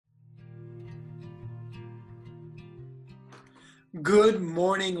Good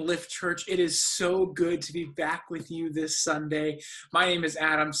morning, Lift Church. It is so good to be back with you this Sunday. My name is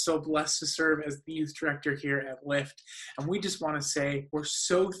Adam. So blessed to serve as the youth director here at Lift. And we just want to say we're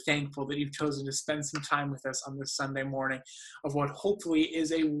so thankful that you've chosen to spend some time with us on this Sunday morning of what hopefully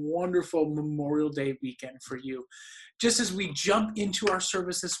is a wonderful Memorial Day weekend for you. Just as we jump into our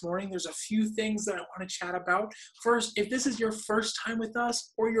service this morning, there's a few things that I want to chat about. First, if this is your first time with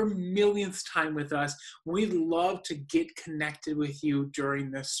us or your millionth time with us, we'd love to get connected with you during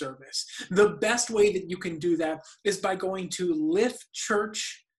this service. The best way that you can do that is by going to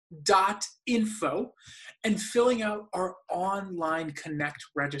liftchurch.info and filling out our online Connect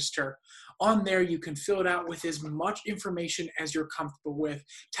register. On there, you can fill it out with as much information as you're comfortable with.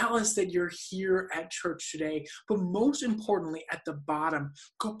 Tell us that you're here at church today, but most importantly, at the bottom,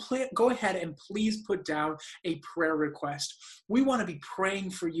 go ahead and please put down a prayer request. We want to be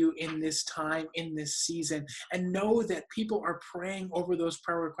praying for you in this time, in this season, and know that people are praying over those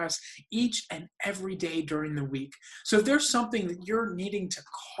prayer requests each and every day during the week. So if there's something that you're needing to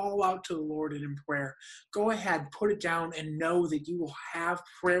call out to the Lord in prayer, go ahead, put it down, and know that you will have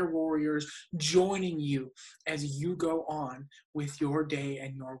prayer warriors joining you as you go on with your day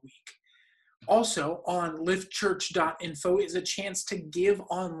and your week. Also, on liftchurch.info is a chance to give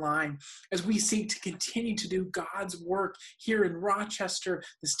online as we seek to continue to do God's work here in Rochester,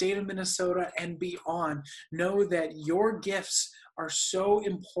 the state of Minnesota, and beyond. Know that your gifts are so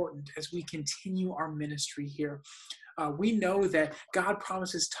important as we continue our ministry here. We know that God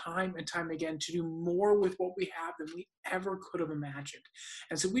promises time and time again to do more with what we have than we ever could have imagined.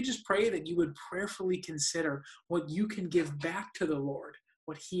 And so we just pray that you would prayerfully consider what you can give back to the Lord,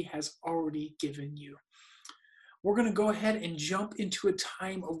 what he has already given you. We're going to go ahead and jump into a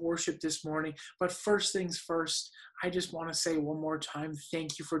time of worship this morning. But first things first, I just want to say one more time,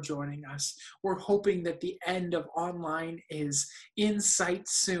 thank you for joining us. We're hoping that the end of online is in sight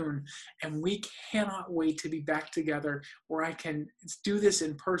soon. And we cannot wait to be back together where I can do this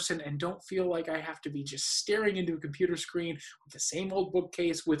in person and don't feel like I have to be just staring into a computer screen with the same old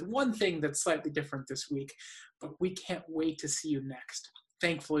bookcase with one thing that's slightly different this week. But we can't wait to see you next.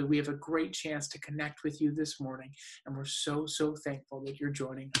 Thankfully, we have a great chance to connect with you this morning, and we're so thankful that you're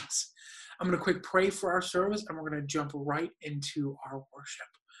joining us. I'm going to quick pray for our service, and we're going to jump right into our worship.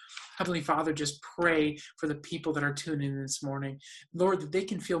 Heavenly Father, just pray for the people that are tuning in this morning. Lord, that they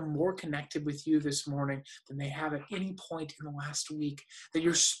can feel more connected with you this morning than they have at any point in the last week, that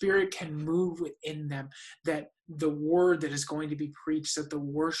your spirit can move within them, that the word that is going to be preached, that the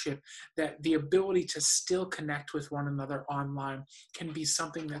worship, that the ability to still connect with one another online can be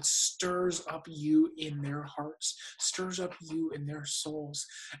something that stirs up you in their hearts, stirs up you in their souls,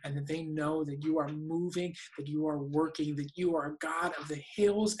 and that they know that you are moving, that you are working, that you are a God of the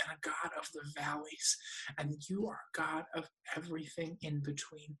hills and a God of the valleys, and that you are a God of everything in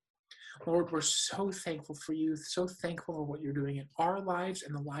between. Lord, we're so thankful for you, so thankful for what you're doing in our lives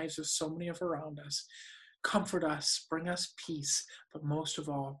and the lives of so many of around us. Comfort us, bring us peace, but most of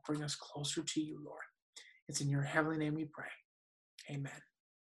all, bring us closer to you, Lord. It's in your heavenly name we pray. Amen.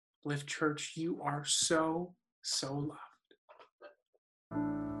 Lift Church, you are so loved.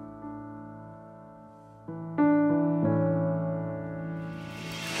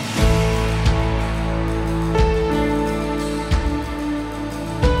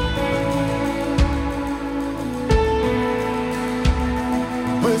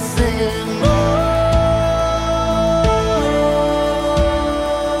 We're singing.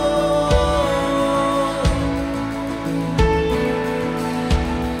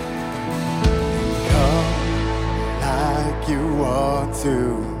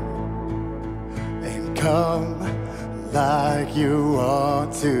 Like you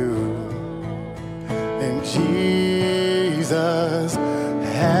ought to, and Jesus,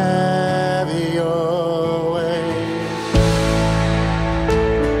 have your way,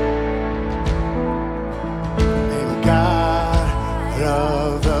 and God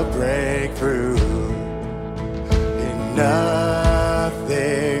of the breakthrough, and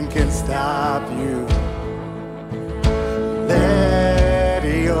nothing can stop you. Let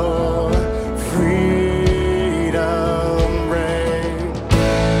your freedom reign.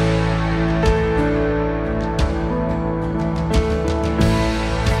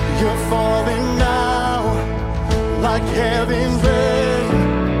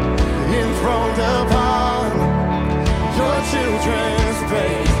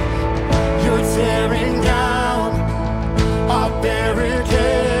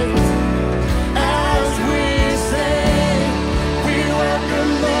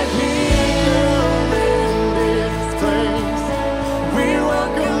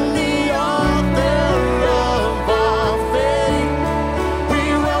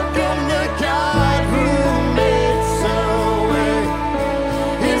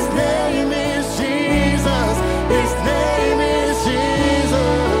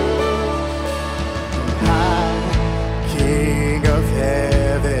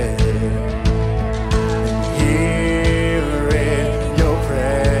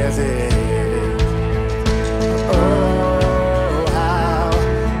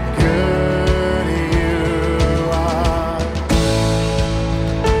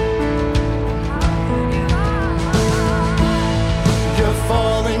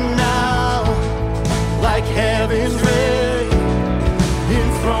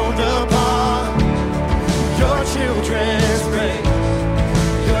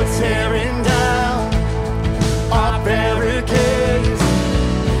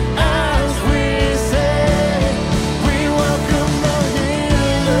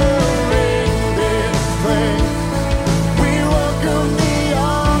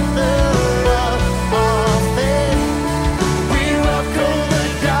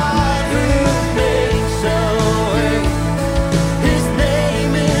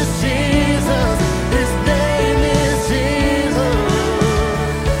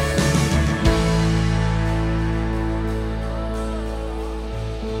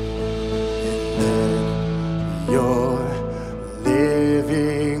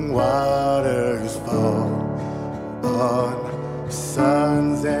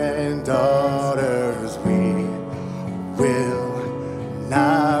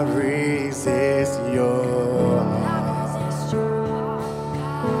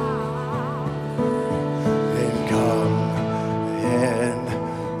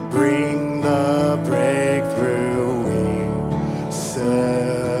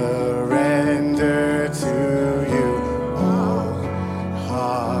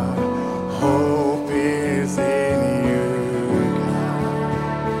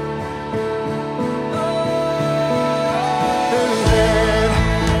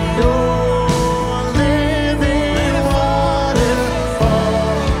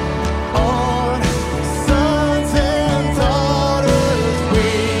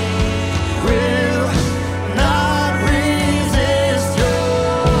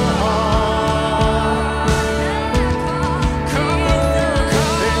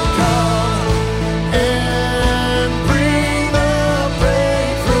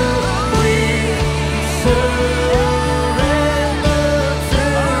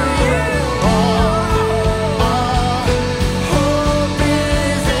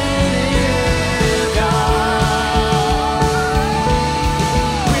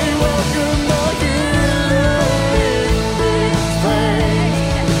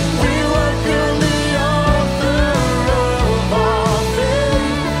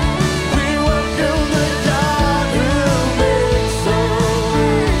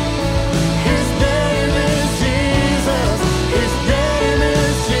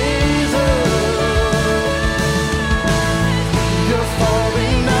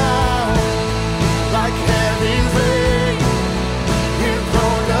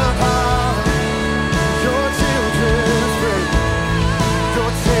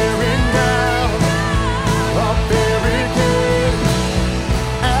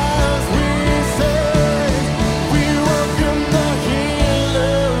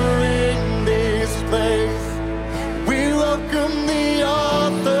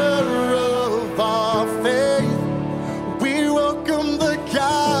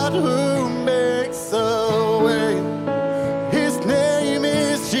 who makes a way. His name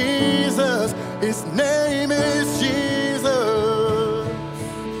is Jesus. His name is Jesus.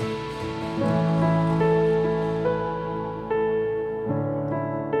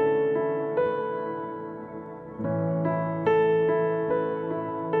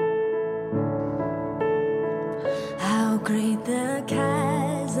 How great the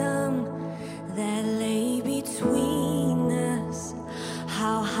chasm that lay between us.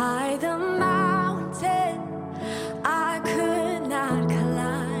 How high the mountain I could not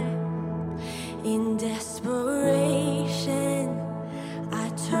climb. In desperation, I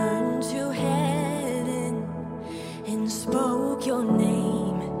turned to heaven and spoke your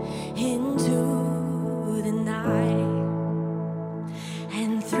name into the night.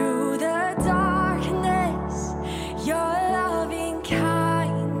 And through the darkness, your loving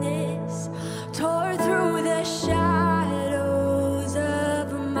kindness tore through the shadows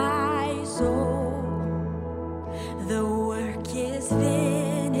of my soul. The work is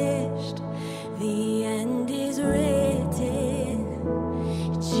finished, the end is written.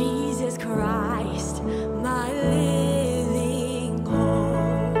 Jesus Christ, my living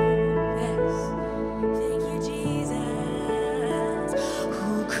hope. Yes. Thank you, Jesus.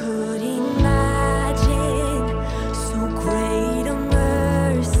 Who could imagine so great a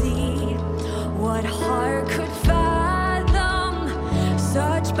mercy? What heart could fathom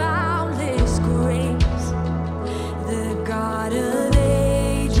such boundless grace? The God of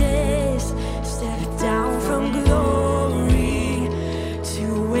ages stepped down from glory to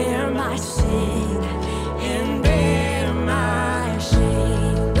wear my sin and bear my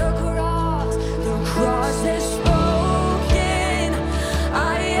shame. The cross has spoken.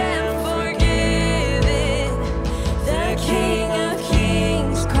 I am forgiven. The King of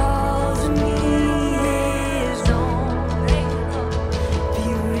Kings calls me his own.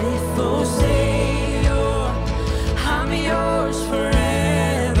 Beautiful Savior, I'm yours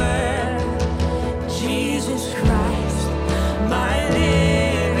forever. Jesus Christ, my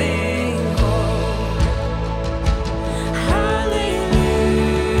living hope.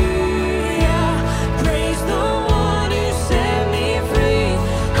 Hallelujah, praise the one who set me free.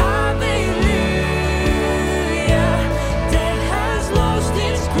 Hallelujah, death has lost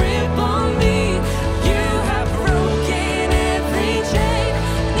its grip on me. You have broken every chain.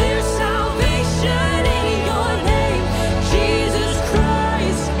 There's salvation in your name, Jesus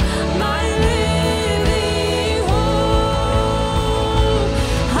Christ, my living hope.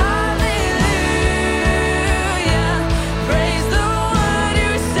 Hallelujah, praise the one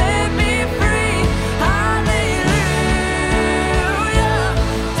who set me free. Hallelujah,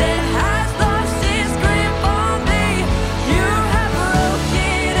 death has lost its grip on me. You have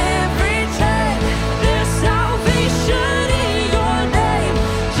broken every chain. There's salvation in your name,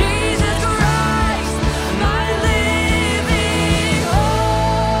 Jesus Christ, my living hope.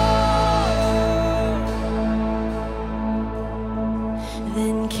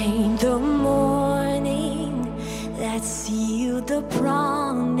 Then came the morning that sealed the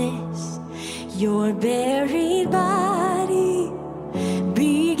promise. Your buried body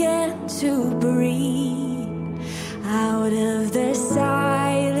began to breathe. Out of the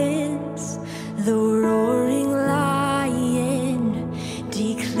silence, the roaring lion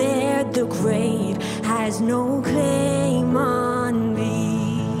declared the grave has no claim on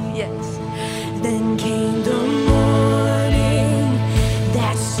me. Yes. Then came the morning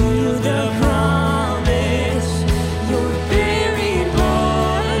that sealed the promise. Your buried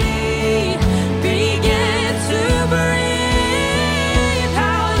body began to breathe.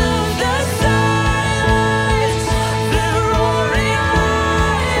 Out of the silence, the roaring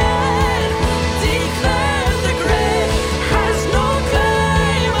lion declared the grave has no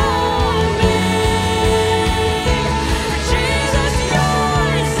claim on me. Jesus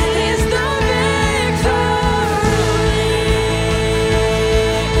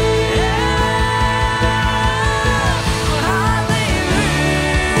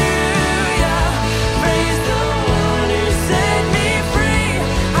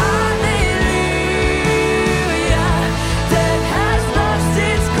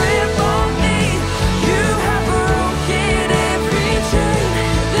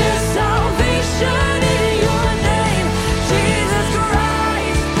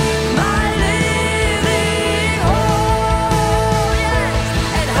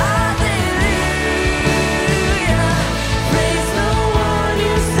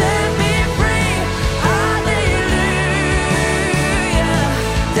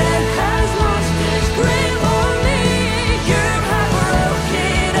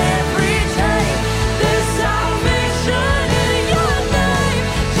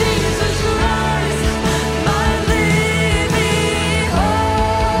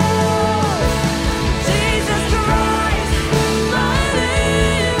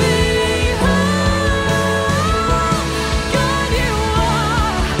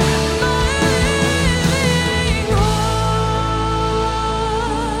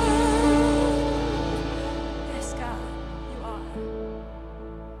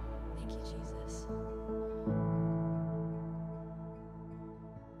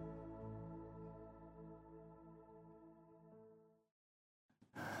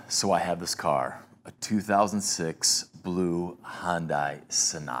So I have this car, a 2006 blue Hyundai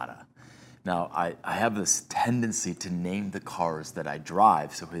Sonata. Now, I have this tendency to name the cars that I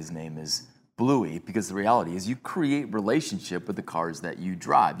drive, so his name is Bluey, because the reality is you create relationship with the cars that you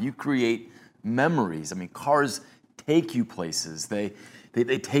drive. You create memories. I mean, cars take you places. They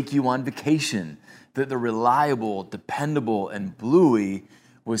take you on vacation. They're reliable, dependable, and Bluey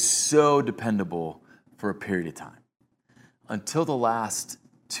was so dependable for a period of time. Until the last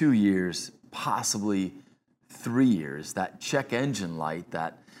 2 years, possibly 3 years, that check engine light,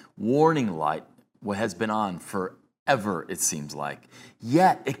 that warning light, what has been on forever, it seems like.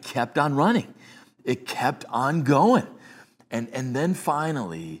 Yet it kept on running. It kept on going. And then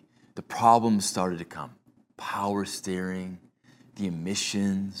finally, the problems started to come. Power steering, the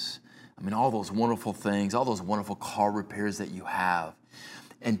emissions, I mean, all those wonderful things, all those wonderful car repairs that you have.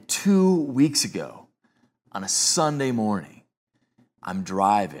 And 2 weeks ago, on a Sunday morning, I'm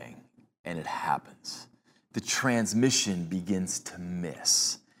driving and it happens. The transmission begins to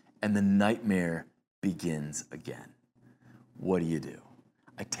miss and the nightmare begins again. What do?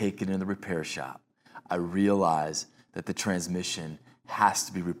 I take it in the repair shop. I realize that the transmission has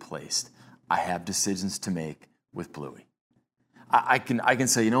to be replaced. I have decisions to make with Bluey. I can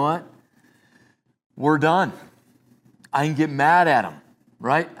say, you know what? We're done. I can get mad at him,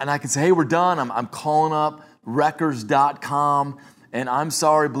 right? And I can say, hey, we're done. I'm calling up wreckers.com and I'm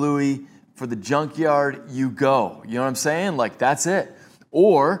sorry, Bluey, for the junkyard, you go. You know what I'm saying? Like, that's it.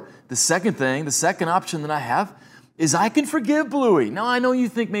 Or the second option that I have is I can forgive Bluey. Now, I know you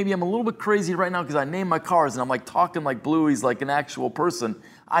think maybe I'm a little bit crazy right now because I name my cars and I'm like talking like Bluey's like an actual person.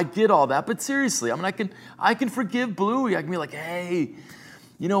 I get all that, but seriously, I mean, I can forgive Bluey. I can be like, hey,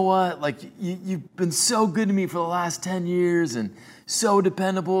 you know what? Like, you've been so good to me for the last 10 years and so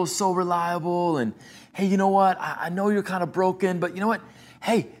dependable, so reliable. And hey, you know what? I know you're kind of broken, but you know what?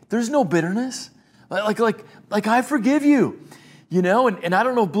 Hey, there's no bitterness. Like I forgive you, you know, and I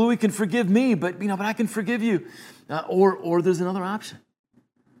don't know if Bluey can forgive me, but I can forgive you. Or there's another option.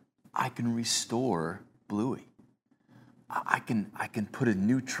 I can restore Bluey. I can put a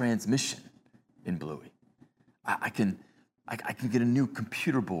new transmission in Bluey. I can get a new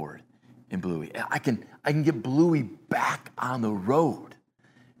computer board in Bluey. I can get Bluey back on the road.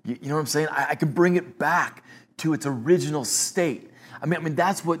 You know what I'm saying? I can bring it back to its original state. I mean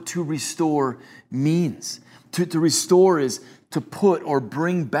that's what to restore means. To restore is to put or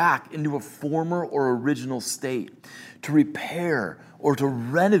bring back into a former or original state. To repair or to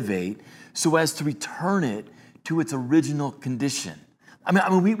renovate so as to return it to its original condition. I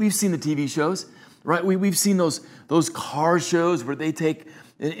mean we've seen the TV shows, right? We've seen those car shows where they take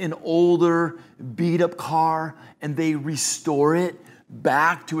an older, beat-up car and they restore it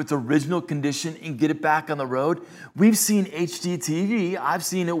back to its original condition and get it back on the road. We've seen HGTV. I've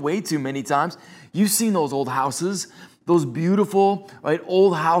seen it way too many times. You've seen those old houses, those beautiful, right,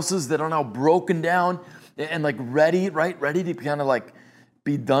 old houses that are now broken down and like ready to kind of like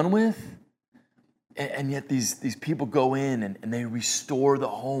be done with. And yet these people go in and they restore the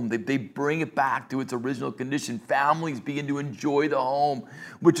home. They bring it back to its original condition. Families begin to enjoy the home,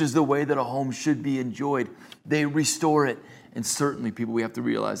 which is the way that a home should be enjoyed. They restore it. And certainly, people, we have to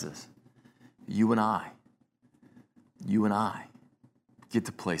realize this. You and I get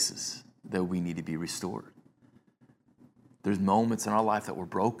to places that we need to be restored. There's moments in our life that we're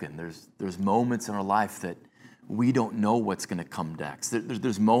broken. There's moments in our life that we don't know what's going to come next.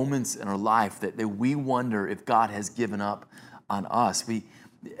 There's moments in our life that we wonder if God has given up on us.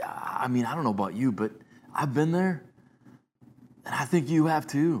 I don't know about you, but I've been there, and I think you have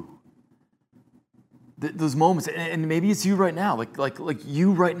too. Those moments, and maybe it's you right now. Like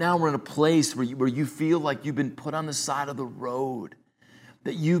you right now are in a place where you feel like you've been put on the side of the road,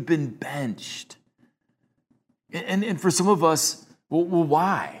 that you've been benched. And for some of us, well,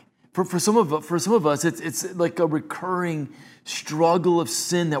 why? For some of us, it's like a recurring struggle of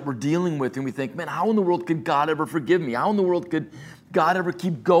sin that we're dealing with, and we think, man, how in the world could God ever forgive me? How in the world could God ever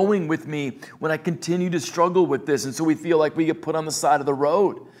keep going with me when I continue to struggle with this? And so we feel like we get put on the side of the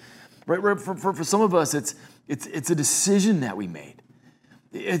road. Right? For some of us, it's a decision that we made.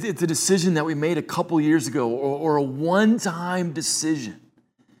 It's a decision that we made a couple years ago, or a one-time decision.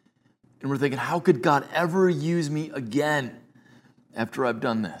 And we're thinking, how could God ever use me again after I've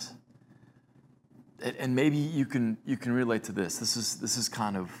done this? And maybe you can relate to this. This is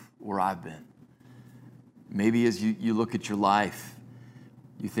kind of where I've been. Maybe as you look at your life,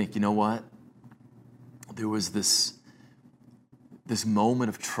 you think, you know what? There was this moment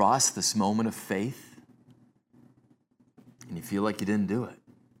of trust, this moment of faith, and you feel like you didn't do it.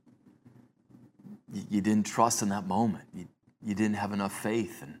 You didn't trust in that moment. You didn't have enough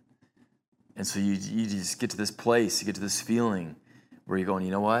faith, and And so you just get to this place, you get to this feeling where you're going, you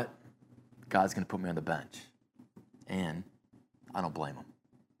know what? God's going to put me on the bench. And I don't blame him.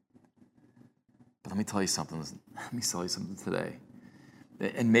 But let me tell you something. Let me tell you something today.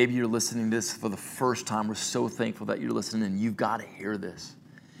 And maybe you're listening to this for the first time. We're so thankful that you're listening, and you've got to hear this.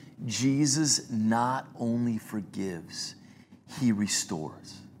 Jesus not only forgives, he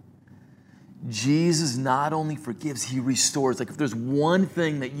restores. Jesus not only forgives, he restores. Like if there's one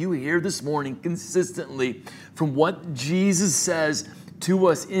thing that you hear this morning consistently from what Jesus says to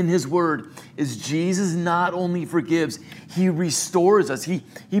us in his word, is Jesus not only forgives, he restores us. He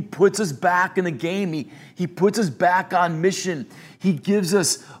puts us back in the game. He puts us back on mission. He gives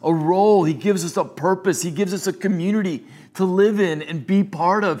us a role. He gives us a purpose. He gives us a community to live in and be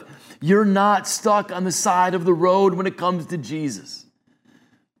part of. You're not stuck on the side of the road when it comes to Jesus.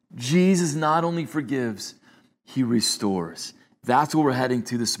 Jesus not only forgives, he restores. That's what we're heading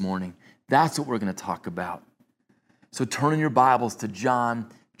to this morning. That's what we're going to talk about. So turn in your Bibles to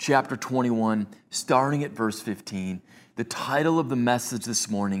John chapter 21, starting at verse 15. The title of the message this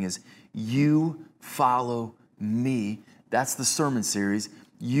morning is You Follow Me. That's the sermon series.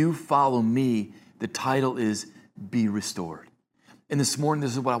 You Follow Me. The title is Be Restored. And this morning,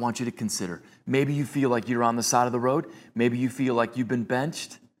 this is what I want you to consider. Maybe you feel like you're on the side of the road. Maybe you feel like you've been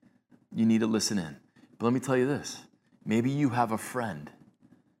benched. You need to listen in. But let me tell you this. Maybe you have a friend.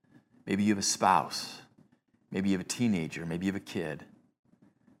 Maybe you have a spouse. Maybe you have a teenager. Maybe you have a kid.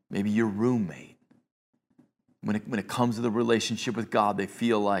 Maybe your roommate. When it comes to the relationship with God, they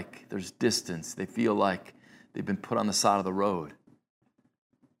feel like there's distance. They feel like they've been put on the side of the road.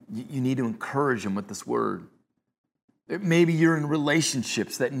 You need to encourage them with this word. Maybe you're in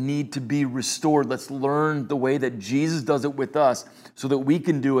relationships that need to be restored. Let's learn the way that Jesus does it with us so that we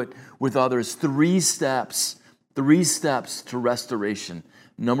can do it with others. 3 steps to restoration.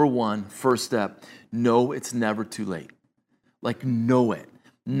 Number 1, first step, know it's never too late. Like know it.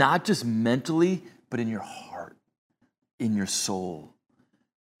 Not just mentally, but in your heart, in your soul.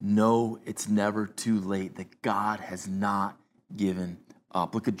 Know it's never too late, that God has not given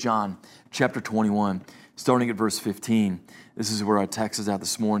up. Look at John chapter 21, starting at verse 15. This is where our text is at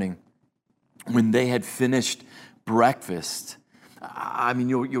this morning. When they had finished breakfast, I mean,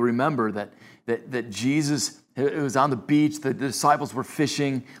 you'll remember that Jesus, it was on the beach, the disciples were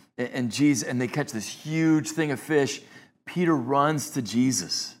fishing, and they catch this huge thing of fish. Peter runs to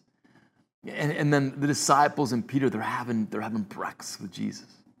Jesus. And then the disciples and Peter, they're having breakfast with Jesus.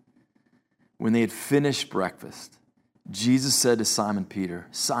 When they had finished breakfast, Jesus said to Simon Peter,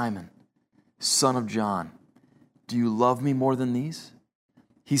 Simon, son of John, do you love me more than these?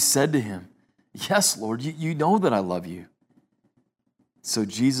 He said to him, yes, Lord, you know that I love you. So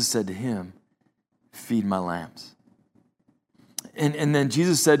Jesus said to him, feed my lambs. And then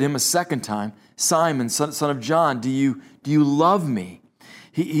Jesus said to him a second time, Simon, son of John, do you love me?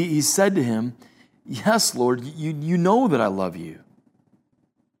 He said to him, yes, Lord, you know that I love you.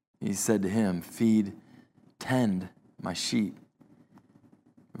 He said to him, tend my sheep.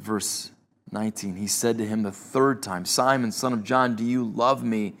 Verse 19, he said to him the third time, Simon, son of John, do you love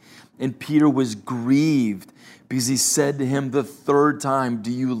me? And Peter was grieved because he said to him the third time, do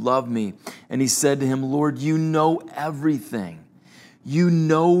you love me? And he said to him, Lord, you know everything. You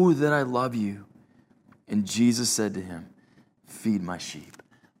know that I love you. And Jesus said to him, feed my sheep.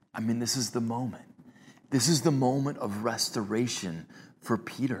 I mean, this is the moment. This is the moment of restoration for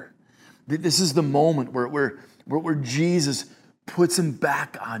Peter. This is the moment where Jesus puts him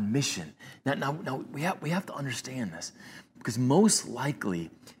back on mission. Now we have to understand this, because most likely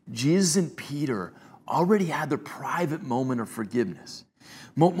Jesus and Peter already had their private moment of forgiveness.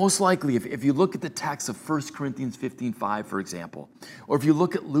 Most likely, if you look at the text of 1 Corinthians 15:5, for example, or if you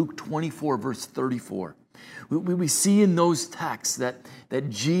look at Luke 24, verse 34, we see in those texts that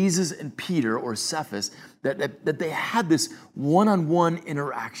Jesus and Peter, or Cephas, that they had this one-on-one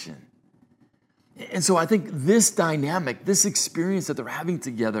interaction. And so I think this dynamic, this experience that they're having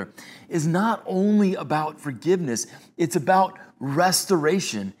together is not only about forgiveness, it's about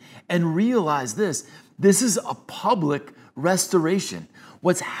restoration. And realize this is a public restoration.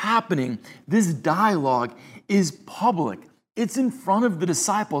 What's happening, this dialogue is public. It's in front of the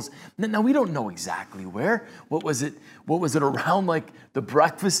disciples. Now, we don't know exactly where. What was it around like the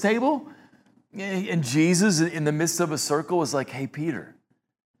breakfast table? And Jesus, in the midst of a circle, was like, hey, Peter,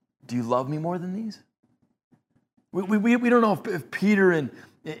 do you love me more than these? We don't know if Peter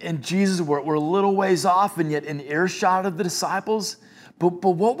and Jesus were a little ways off and yet in earshot of the disciples. But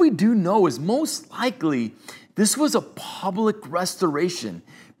what we do know is most likely this was a public restoration,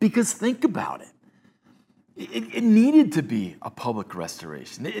 because think about it. It needed to be a public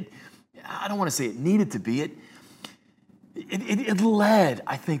restoration. I don't want to say it needed to be. It led,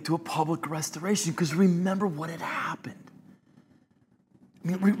 I think, to a public restoration, because remember what had happened.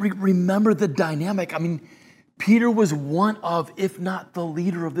 I mean, remember the dynamic. I mean, Peter was one of, if not the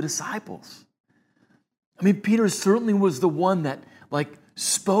leader of the disciples. I mean, Peter certainly was the one that, like,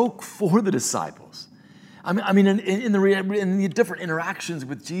 spoke for the disciples. I mean, in the different interactions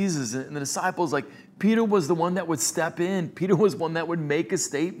with Jesus and the disciples, like, Peter was the one that would step in. Peter was one that would make a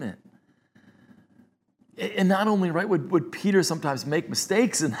statement. And not only, right, would Peter sometimes make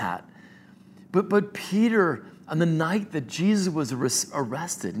mistakes in that, but Peter, on the night that Jesus was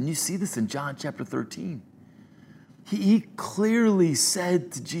arrested, and you see this in John chapter 13, he clearly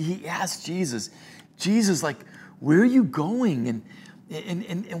said he asked Jesus, like, where are you going?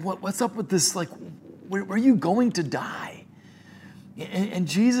 And what's up with this? Like, where are you going to die? And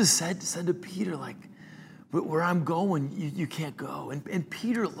Jesus said to Peter, like, where I'm going, you can't go. And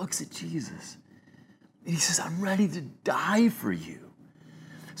Peter looks at Jesus and he says, I'm ready to die for you.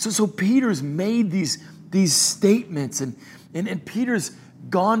 So Peter's made these statements, and Peter's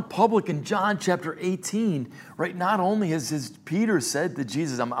gone public in John chapter 18, right? Not only has Peter said to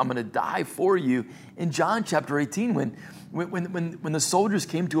Jesus, I'm going to die for you. In John chapter 18, when the soldiers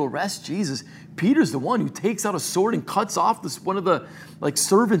came to arrest Jesus, Peter's the one who takes out a sword and cuts off one of the, like,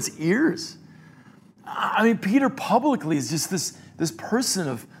 servant's ears. I mean, Peter publicly is just this person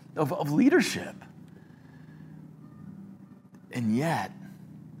of leadership. And yet,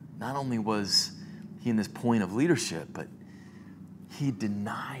 not only was he in this point of leadership, but he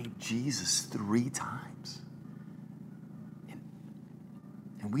denied Jesus 3 times.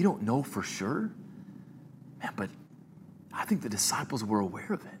 And we don't know for sure, man, but I think the disciples were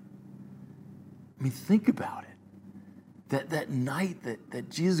aware of it. I mean, think about it. That night that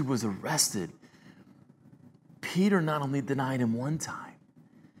Jesus was arrested, Peter not only denied him 1 time,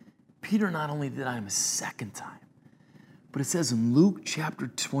 Peter not only denied him a 2nd time, but it says in Luke chapter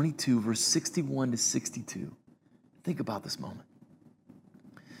 22, verse 61 to 62. Think about this moment.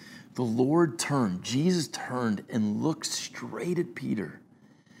 Jesus turned and looked straight at Peter.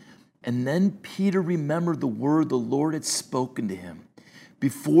 And then Peter remembered the word the Lord had spoken to him.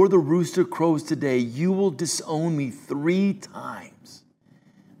 Before the rooster crows today, you will disown me 3 times.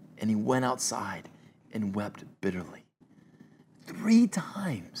 And he went outside and wept bitterly. 3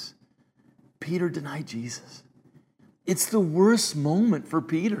 times Peter denied Jesus. It's the worst moment for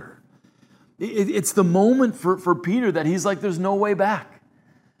Peter. It's the moment for Peter that he's like, there's no way back.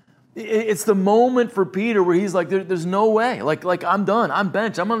 It's the moment for Peter where he's like, there's no way. Like I'm done. I'm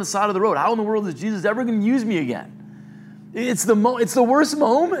benched. I'm on the side of the road. How in the world is Jesus ever going to use me again? It's the worst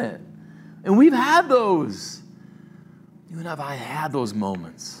moment. And we've had those. You and I had those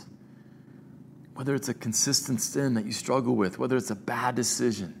moments. Whether it's a consistent sin that you struggle with, whether it's a bad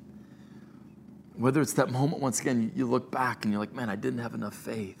decision, whether it's that moment, once again, you look back and you're like, man, I didn't have enough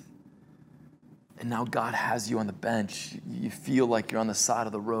faith. And now God has you on the bench. You feel like you're on the side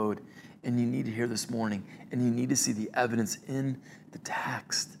of the road, and you need to hear this morning, and you need to see the evidence in the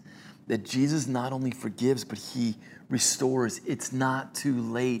text that Jesus not only forgives, but he restores. It's not too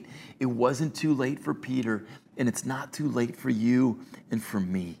late. It wasn't too late for Peter, and it's not too late for you and for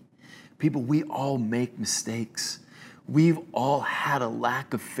me. People, we all make mistakes. We've all had a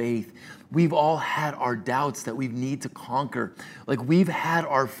lack of faith. We've all had our doubts that we need to conquer. Like, we've had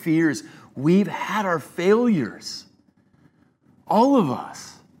our fears. We've had our failures. All of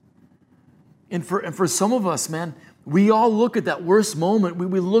us. And for some of us, man, we all look at that worst moment.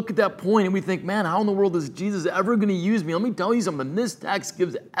 We look at that point and we think, man, how in the world is Jesus ever going to use me? Let me tell you something. This text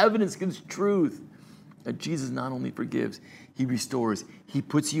gives evidence, gives truth that Jesus not only forgives, he restores. He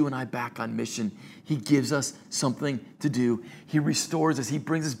puts you and I back on mission. He gives us something to do. He restores us. He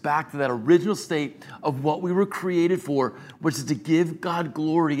brings us back to that original state of what we were created for, which is to give God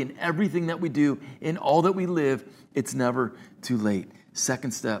glory in everything that we do, in all that we live. It's never too late.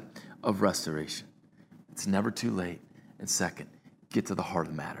 2nd step of restoration. It's never too late. And 2nd, get to the heart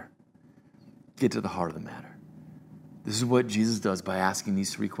of the matter. Get to the heart of the matter. This is what Jesus does by asking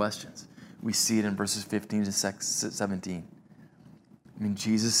these 3 questions. We see it in verses 15 to 17. I mean,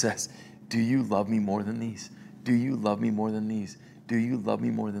 Jesus says, do you love me more than these? Do you love me more than these? Do you love me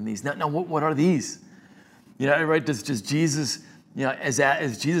more than these? Now what are these? You know, right? Does Jesus, you know, as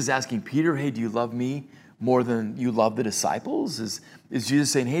Jesus asking Peter, hey, do you love me more than you love the disciples? Is Jesus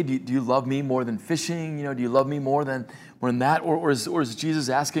saying, hey, do you love me more than fishing? You know, do you love me more than that? Or is Jesus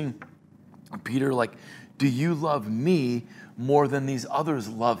asking Peter, like, do you love me more than these others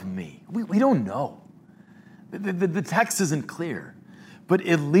love me? We don't know. The text isn't clear. But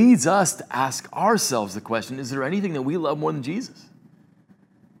it leads us to ask ourselves the question, is there anything that we love more than Jesus?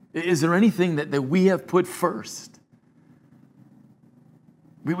 Is there anything that we have put first?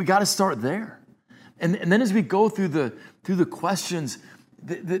 We got to start there. And then as we go through the questions,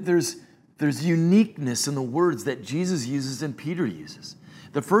 there's uniqueness in the words that Jesus uses and Peter uses.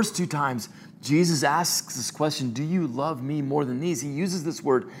 The first two times Jesus asks this question, do you love me more than these? He uses this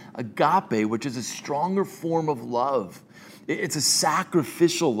word agape, which is a stronger form of love. It's a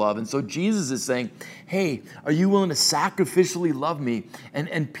sacrificial love. And so Jesus is saying, hey, are you willing to sacrificially love me?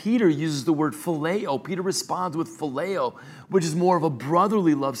 And Peter uses the word phileo. Peter responds with phileo, which is more of a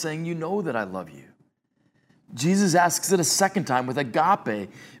brotherly love, saying, you know that I love you. Jesus asks it a second time with agape.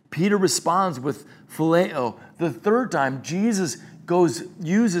 Peter responds with phileo. The third time, Jesus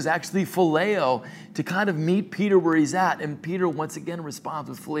uses actually phileo to kind of meet Peter where he's at. And Peter once again responds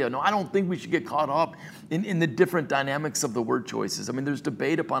with phileo. No, I don't think we should get caught up in the different dynamics of the word choices. I mean, there's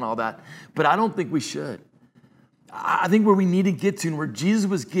debate upon all that, but I don't think we should. I think where we need to get to and where Jesus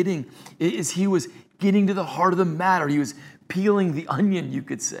was getting is he was getting to the heart of the matter. He was peeling the onion, you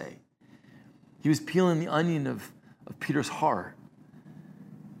could say. He was peeling the onion of Peter's heart.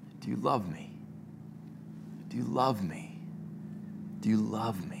 Do you love me? Do you love me? Do you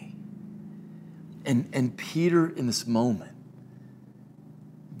love me? And Peter, in this moment,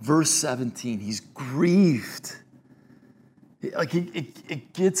 verse 17, he's grieved. Like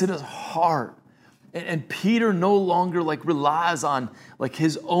it gets in his heart. And Peter no longer like relies on like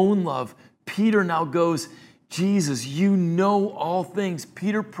his own love. Peter now goes, Jesus, you know all things.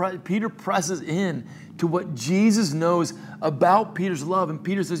 Peter presses in to what Jesus knows about Peter's love. And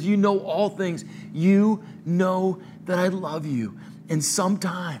Peter says, you know all things. You know that I love you. And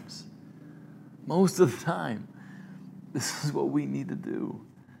sometimes, most of the time, this is what we need to do.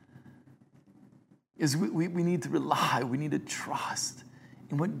 Is we need to rely, we need to trust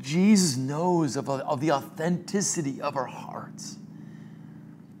in what Jesus knows of the authenticity of our hearts.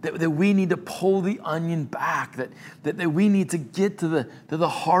 That we need to pull the onion back, that we need to get to the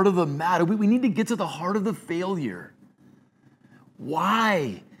heart of the matter. We need to get to the heart of the failure.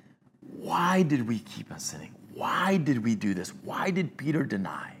 Why? Why did we keep on sinning? Why did we do this? Why did Peter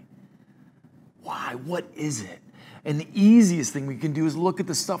deny? Why? What is it? And the easiest thing we can do is look at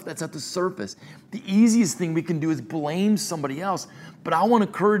the stuff that's at the surface. The easiest thing we can do is blame somebody else. But I want to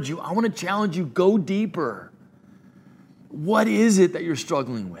encourage you, I want to challenge you, go deeper. What is it that you're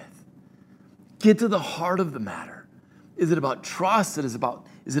struggling with? Get to the heart of the matter. Is it about trust? Is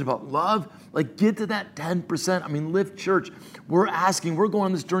it about love? Like, get to that 10%. I mean, Lift Church, we're going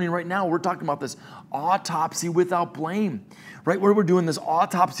on this journey right now. We're talking about this autopsy without blame, right? Where we're doing this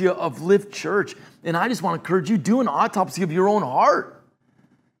autopsy of Lift Church. And I just want to encourage you, do an autopsy of your own heart.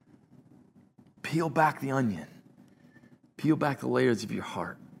 Peel back the onion. Peel back the layers of your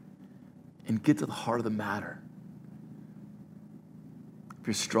heart and get to the heart of the matter. If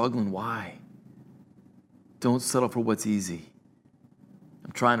you're struggling, why? Don't settle for what's easy.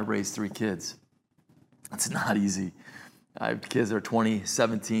 I'm trying to raise 3 kids. It's not easy. I have kids that are 20,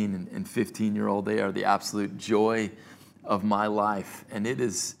 17, and 15-year-old. They are the absolute joy of my life. And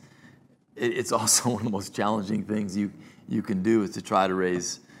it's also one of the most challenging things you can do is to try to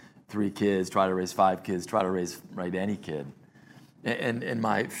raise 3 kids, try to raise 5 kids, try to raise any kid. And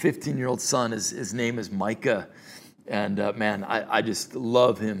my 15-year-old son, his name is Micah. And man, I just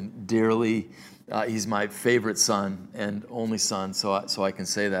love him dearly. He's my favorite son and only son, so I can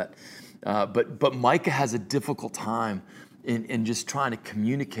say that. But Micah has a difficult time in just trying to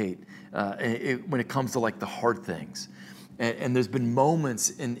communicate when it comes to like the hard things. And there's been moments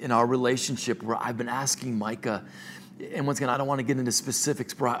in our relationship where I've been asking Micah, and once again, I don't want to get into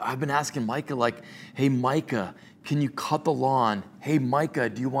specifics, but I've been asking Micah like, hey, Micah, can you cut the lawn? Hey, Micah,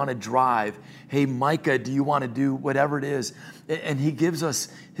 do you want to drive? Hey, Micah, do you want to do whatever it is? And he gives us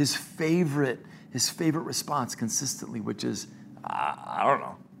his favorite response consistently, which is, I don't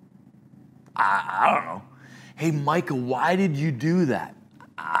know. I don't know. Hey, Micah, why did you do that?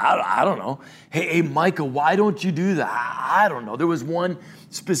 I don't know. Hey, Micah, why don't you do that? I don't know. There was one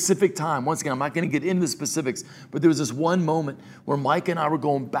specific time. Once again, I'm not going to get into the specifics, but there was this one moment where Micah and I were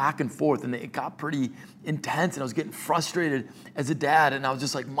going back and forth, and it got pretty intense, and I was getting frustrated as a dad, and I was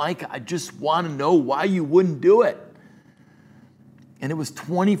just like, Micah, I just want to know why you wouldn't do it. And it was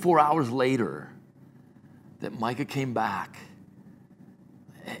 24 hours later that Micah came back,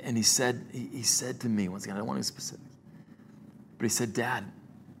 and he said to me, once again, I don't want to get specifics, but he said, Dad,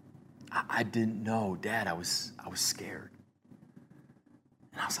 I didn't know. Dad, I was scared.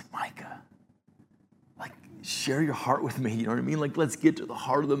 And I was like, Micah, like, share your heart with me. You know what I mean? Like, let's get to the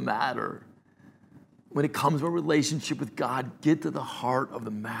heart of the matter. When it comes to a relationship with God, get to the heart of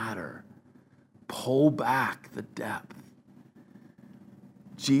the matter. Pull back the depth.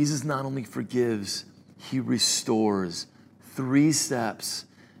 Jesus not only forgives, he restores. 3 steps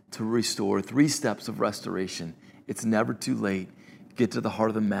to restore, 3 steps of restoration. It's never too late. Get to the heart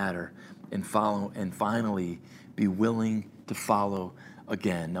of the matter and follow, and finally be willing to follow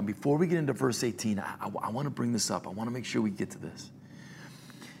again. Now, before we get into verse 18, I want to bring this up. I want to make sure we get to this.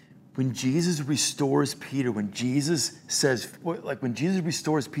 When Jesus restores Peter, when Jesus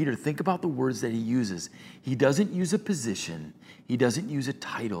restores Peter, think about the words that he uses. He doesn't use a position. He doesn't use a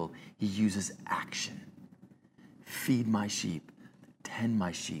title. He uses action. Feed my sheep, tend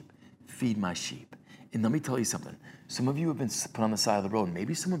my sheep, feed my sheep. And let me tell you something. Some of you have been put on the side of the road.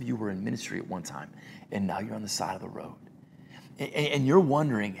 Maybe some of you were in ministry at one time, and now you're on the side of the road. And you're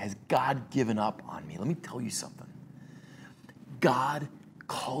wondering, has God given up on me? Let me tell you something. God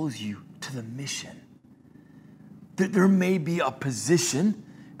calls you to the mission. There may be a position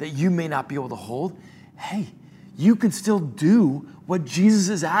that you may not be able to hold. Hey, you can still do what Jesus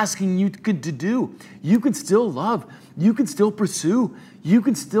is asking you to do. You can still love. You can still pursue. You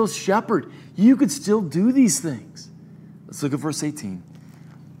can still shepherd. You can still do these things. Let's look at verse 18.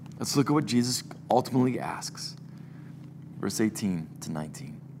 Let's look at what Jesus ultimately asks. Verse 18 to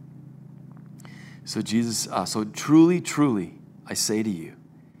 19. So truly, truly, I say to you,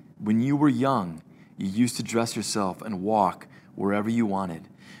 when you were young, you used to dress yourself and walk wherever you wanted.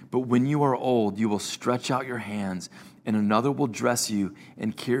 But when you are old, you will stretch out your hands, and another will dress you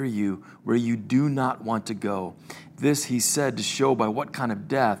and carry you where you do not want to go. This he said to show by what kind of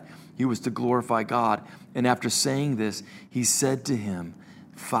death he was to glorify God. And after saying this, he said to him,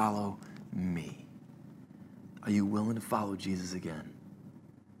 follow me. Are you willing to follow Jesus again?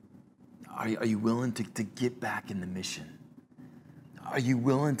 Are you willing to get back in the mission? Are you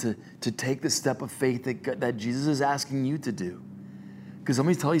willing to take the step of faith that Jesus is asking you to do? Because let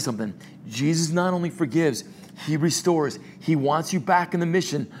me tell you something. Jesus not only forgives, he restores. He wants you back in the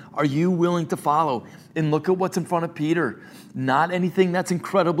mission. Are you willing to follow? And look at what's in front of Peter. Not anything that's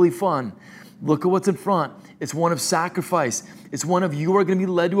incredibly fun. Look at what's in front. It's one of sacrifice. It's one of you are going to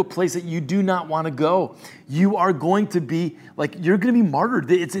be led to a place that you do not want to go. You are going to be, you're going to be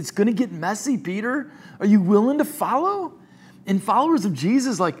martyred. It's going to get messy, Peter. Are you willing to follow? And followers of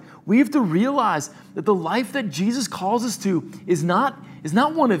Jesus, we have to realize that the life that Jesus calls us to is not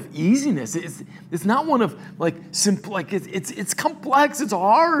one of easiness. It's not one of simple. It's complex. It's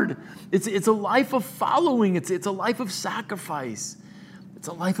hard. It's a life of following. It's a life of sacrifice. It's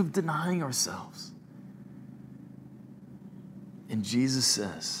a life of denying ourselves. And Jesus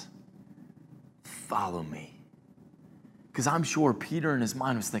says, "Follow me." Because I'm sure Peter in his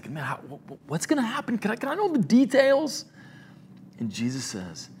mind was thinking, "Man, what's going to happen? Can I know the details?" And Jesus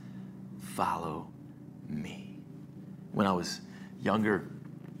says, follow me. When I was younger,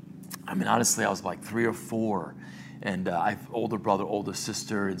 honestly, I was 3 or 4. And I have older brother, older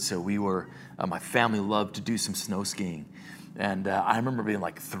sister. And so we were, my family loved to do some snow skiing. And I remember being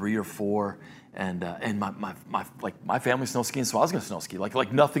 3 or 4. And my family snow skiing, so I was going to snow ski.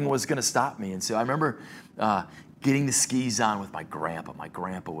 Like nothing was going to stop me. And so I remember getting the skis on with my grandpa. My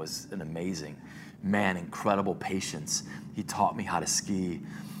grandpa was an amazing man, incredible patience. He taught me how to ski,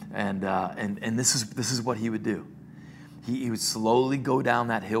 and this is what he would do. He would slowly go down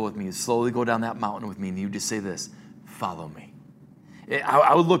that hill with me. He'd slowly go down that mountain with me, and he would just say this: "Follow me."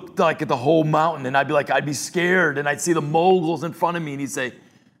 I would look at the whole mountain, and I'd be scared, and I'd see the moguls in front of me, and he'd say,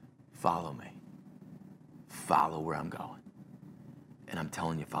 "Follow me. Follow where I'm going." And I'm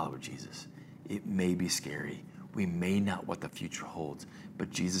telling you, follower Jesus, it may be scary. We may not know what the future holds,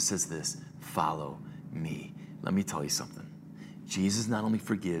 but Jesus says this: follow me. Let me tell you something. Jesus not only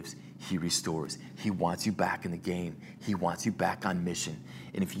forgives, he restores. He wants you back in the game. He wants you back on mission.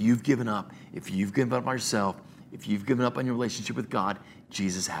 And if you've given up on yourself, if you've given up on your relationship with God,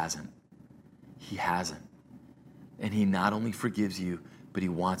 Jesus hasn't. He hasn't. And he not only forgives you, but he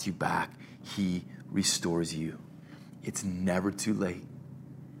wants you back. He restores you. It's never too late.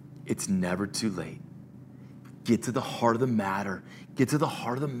 It's never too late. Get to the heart of the matter. Get to the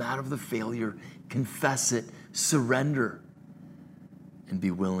heart of the matter of the failure. Confess it. Surrender. And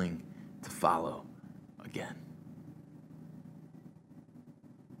be willing to follow again.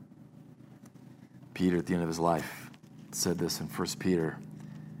 Peter, at the end of his life, said this in 1 Peter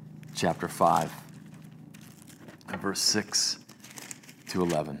chapter 5, verse 6 to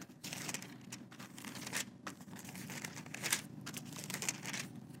 11.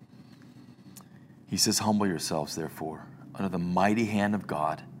 He says, "Humble yourselves, therefore, under the mighty hand of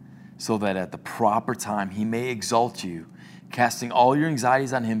God, so that at the proper time he may exalt you, casting all your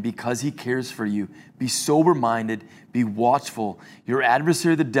anxieties on him because he cares for you. Be sober-minded, be watchful. Your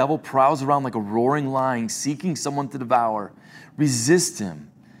adversary, the devil, prowls around like a roaring lion, seeking someone to devour. Resist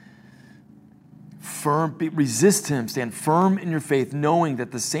him. Resist him. Stand firm in your faith, knowing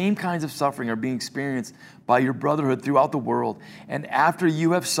that the same kinds of suffering are being experienced by your brotherhood throughout the world. And after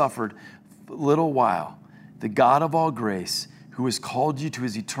you have suffered a little while, the God of all grace, who has called you to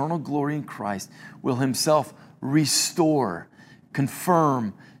his eternal glory in Christ, will himself restore,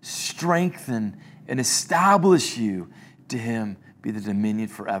 confirm, strengthen, and establish you. To him be the dominion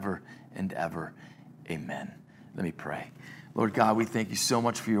forever and ever. Amen. Let me pray. Lord God, we thank you so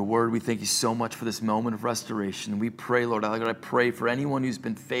much for your word. We thank you so much for this moment of restoration. We pray, Lord, I pray for anyone who's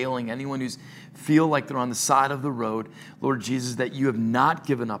been failing, anyone who's feel like they're on the side of the road, Lord Jesus, that you have not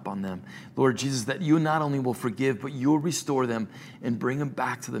given up on them. Lord Jesus, that you not only will forgive, but you'll restore them and bring them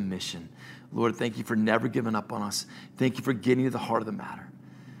back to the mission. Lord, thank you for never giving up on us. Thank you for getting to the heart of the matter.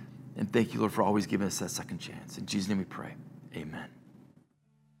 And thank you, Lord, for always giving us that second chance. In Jesus' name we pray. Amen.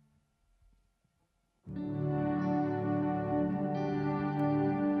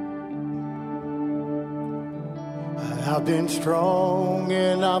 I've been strong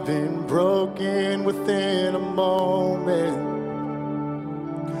and I've been broken within a moment.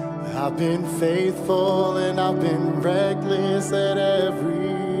 I've been faithful and I've been reckless at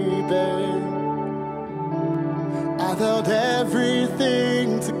every bend. I've held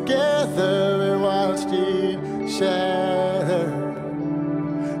everything together and watched it shatter.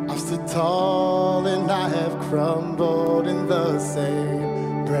 I've stood tall and I have crumbled in the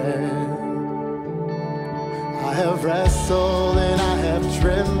same breath. I have wrestled and I have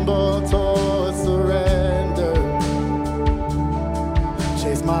trembled towards surrender.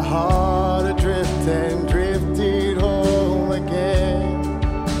 Chased my heart adrift and drifted home again.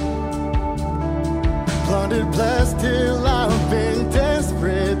 Plundered, blessed till I've been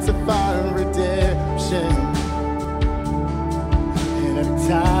desperate to find redemption. And every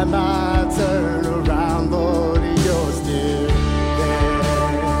time I turn around, Lord, you're still there.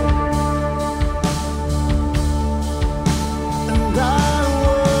 I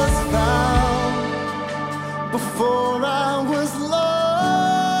was found before I was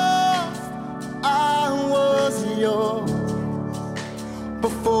lost. I was yours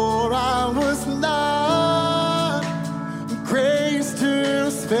before I was not. Grace to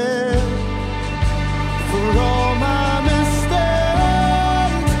spare for all my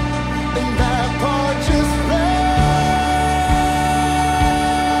mistakes, and that part just rests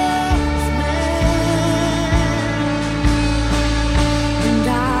me. And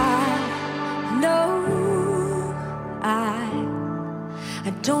I know I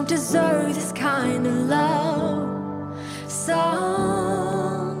don't deserve this kind of love. Somehow,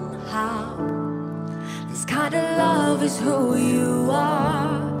 this kind of love is who you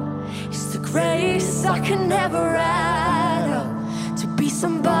are. It's the grace I can never add up to be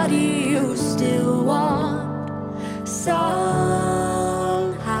somebody you still want. Somehow,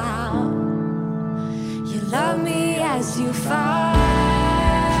 you love me as you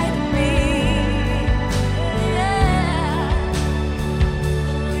find me. Yeah.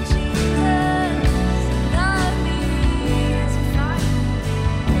 Oh, Jesus, you love me as you find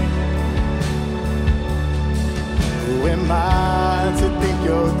me. Who am I to think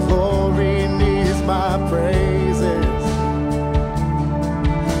your glory needs my praises?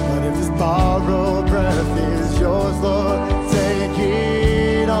 But if this borrowed breath is yours, Lord, take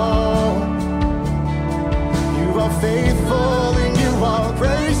it all. You are faithful and you are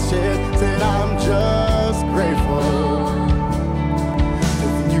gracious, and I'm just grateful.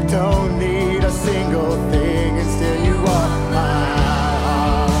 You don't need a single thing, and still you are my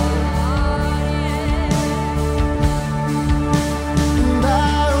heart. And I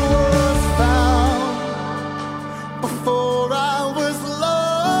was found before I was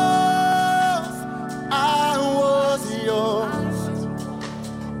lost. I was yours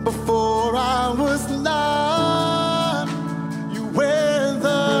before I was not. You wear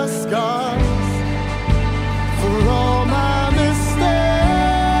the scars for all my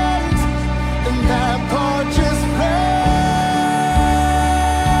mistakes, and that part just rests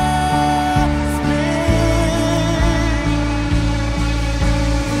me.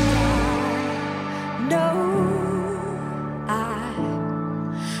 No, I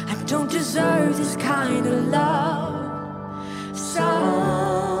don't deserve this kind of love.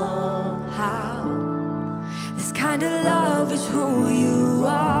 Somehow, this kind of love is who you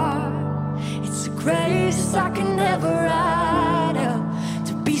are. It's a grace I can never add up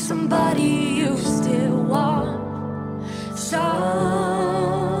to be somebody you still want. Somehow,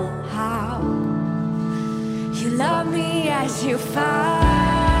 you love me as you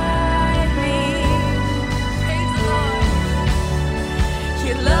find me. Praise the Lord.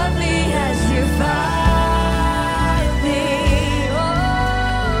 You're lovely as you find me. Oh,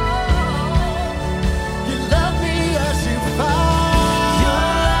 You love me as you find. your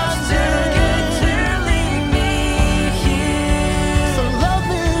love's too good to leave me here. So love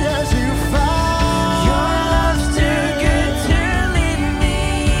me as you find. Your love's too good to leave me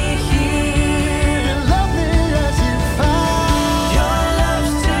here. You love me as you find. Your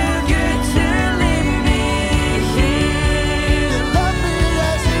love's too good to leave me here. You love me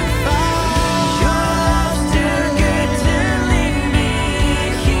as you find. Your love's too good to leave me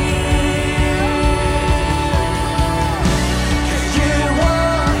here. 'Cause you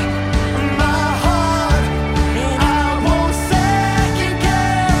want my heart, and I won't second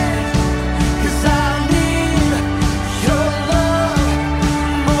guess. 'Cause I need your love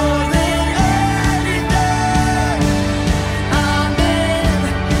more than anything. I'm in,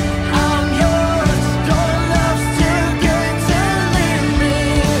 I'm yours. Your love's too good to leave me.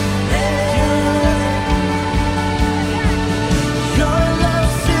 Your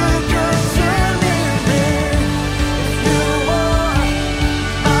love's too good to leave me. If you want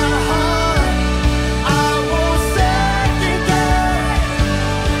my heart, I won't second guess.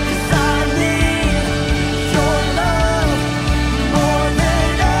 'Cause I need your love more than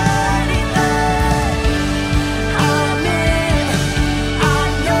anything. I'm in,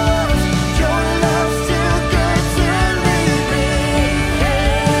 I'm yours. Your love's too good to leave me.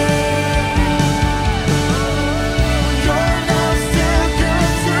 Your love's too good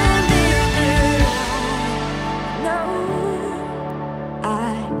to leave me. No,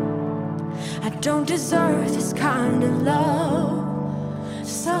 I don't deserve this kind of love.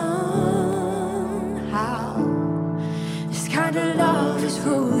 Somehow, this kind of love is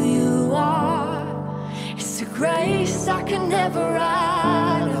who you are. It's a grace I can never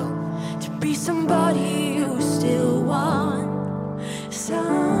add up to be somebody you still want.